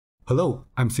Hello,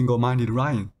 I'm Single-Minded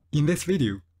Ryan. In this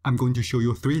video, I'm going to show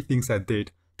you 3 things I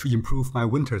did to improve my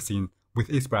winter scene with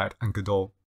Aseprite and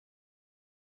Godot.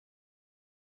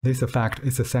 This effect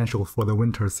is essential for the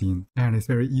winter scene, and it's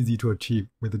very easy to achieve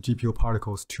with the GPU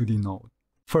Particles 2D node.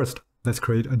 First, let's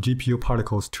create a GPU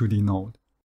Particles 2D node.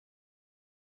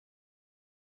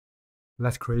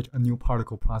 Let's create a new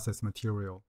particle process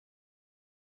material.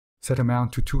 Set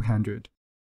amount to 200.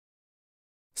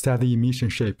 Set the emission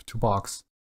shape to box.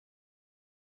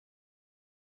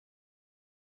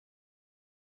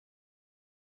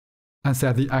 And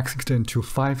set the x-extent to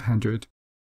 500.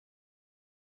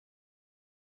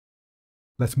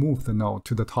 Let's move the node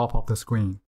to the top of the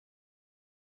screen.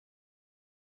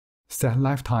 Set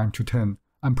lifetime to 10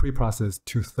 and preprocess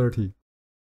to 30.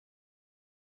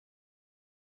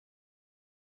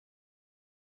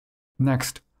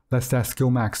 Next, let's set scale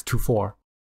max to 4,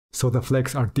 so the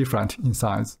flakes are different in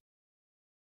size.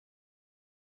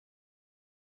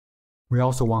 We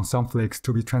also want some flakes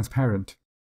to be transparent.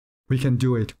 We can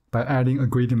do it by adding a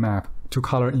gradient map to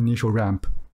color initial ramp.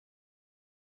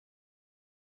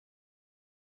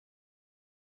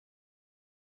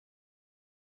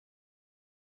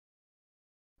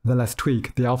 Then let's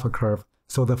tweak the alpha curve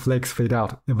so the flakes fade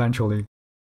out eventually.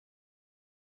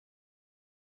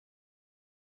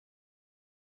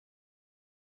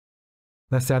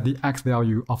 Let's set the x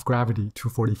value of gravity to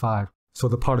 45 so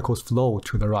the particles flow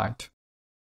to the right.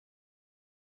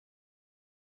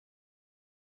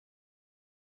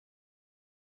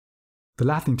 The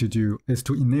last thing to do is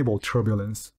to enable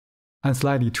turbulence and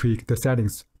slightly tweak the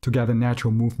settings to get a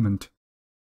natural movement.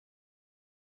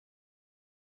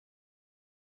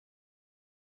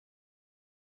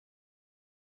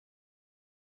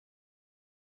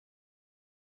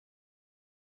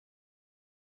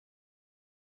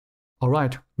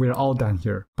 Alright, we're all done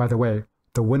here. By the way,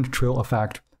 the wind trail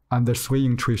effect and the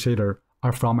swaying tree shader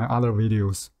are from my other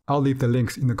videos. I'll leave the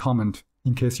links in the comment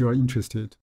in case you are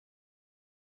interested.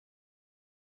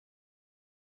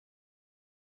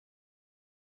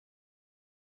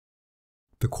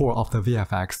 The core of the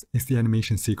VFX is the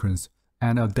animation sequence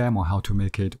and a demo how to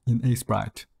make it in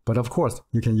Aseprite. But of course,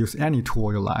 you can use any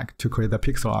tool you like to create the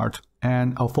pixel art,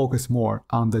 and I'll focus more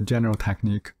on the general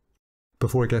technique.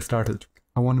 Before we get started,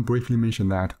 I want to briefly mention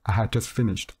that I had just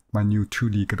finished my new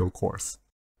 2D Godot course.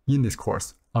 In this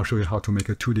course, I'll show you how to make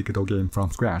a 2D Godot game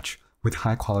from scratch with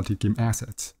high-quality game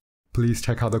assets. Please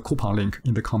check out the coupon link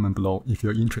in the comment below if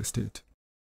you're interested.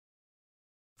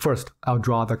 First, I'll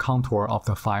draw the contour of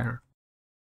the fire.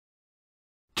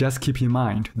 Just keep in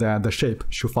mind that the shape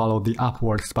should follow the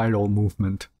upward spiral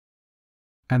movement,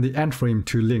 and the end frame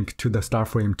to link to the start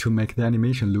frame to make the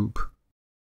animation loop.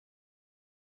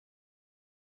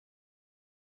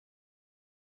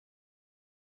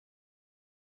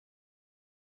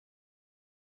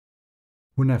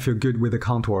 When I feel good with the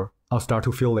contour, I'll start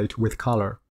to fill it with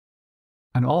color,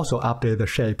 and also update the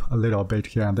shape a little bit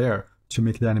here and there to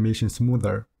make the animation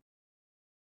smoother.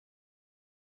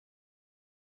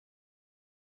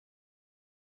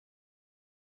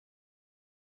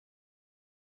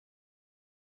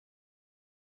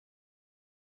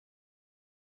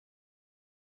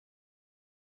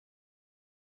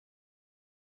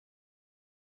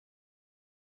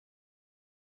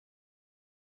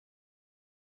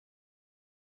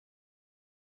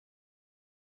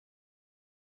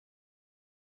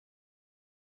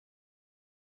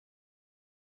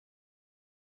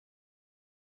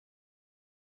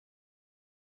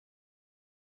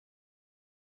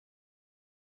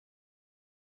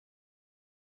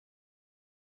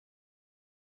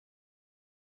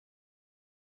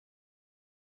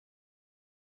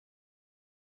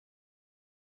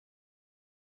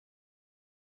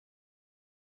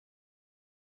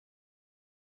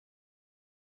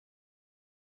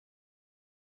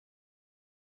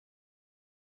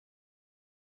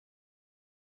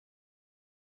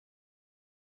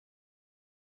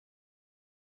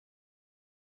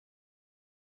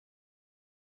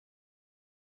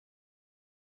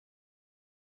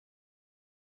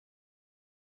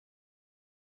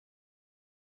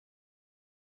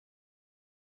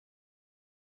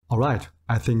 Alright,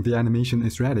 I think the animation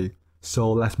is ready, so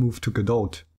let's move to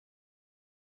Godot.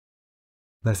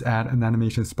 Let's add an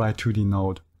animation sprite 2D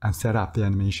node and set up the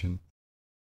animation.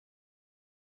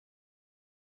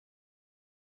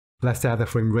 Let's set the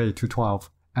frame rate to 12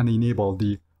 and enable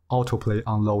the autoplay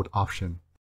on load option.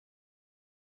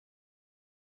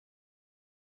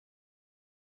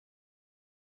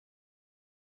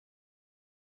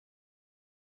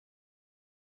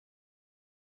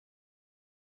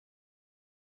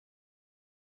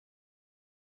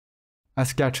 I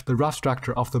sketched the rough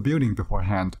structure of the building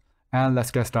beforehand, And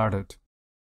let's get started.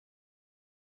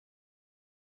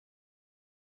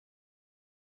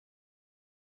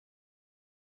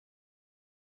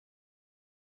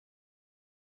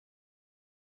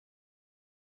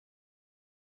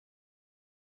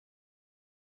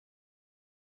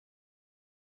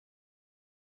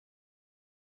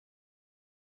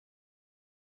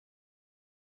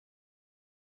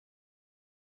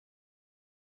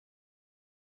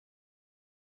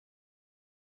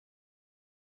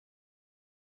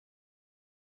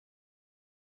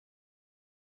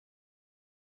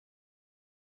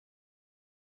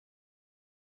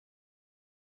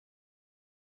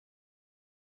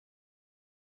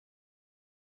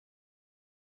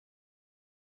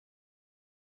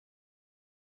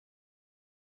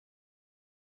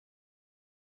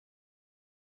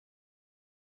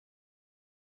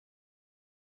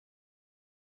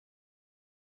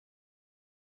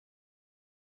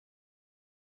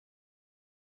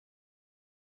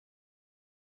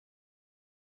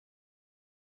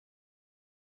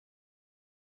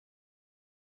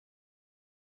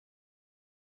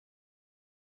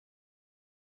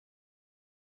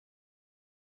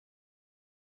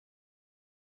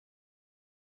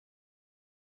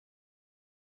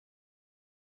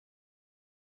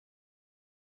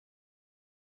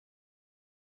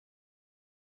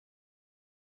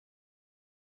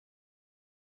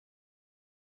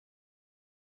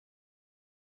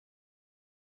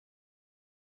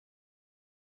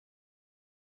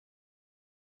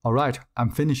 Alright,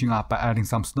 I'm finishing up by adding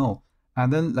some snow,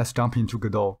 and then let's jump into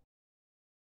Godot.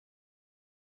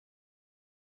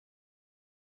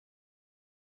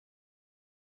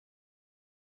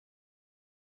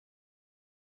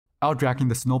 I'll drag in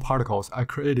the snow particles I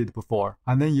created before,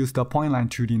 and then use the point line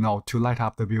 2D node to light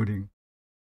up the building.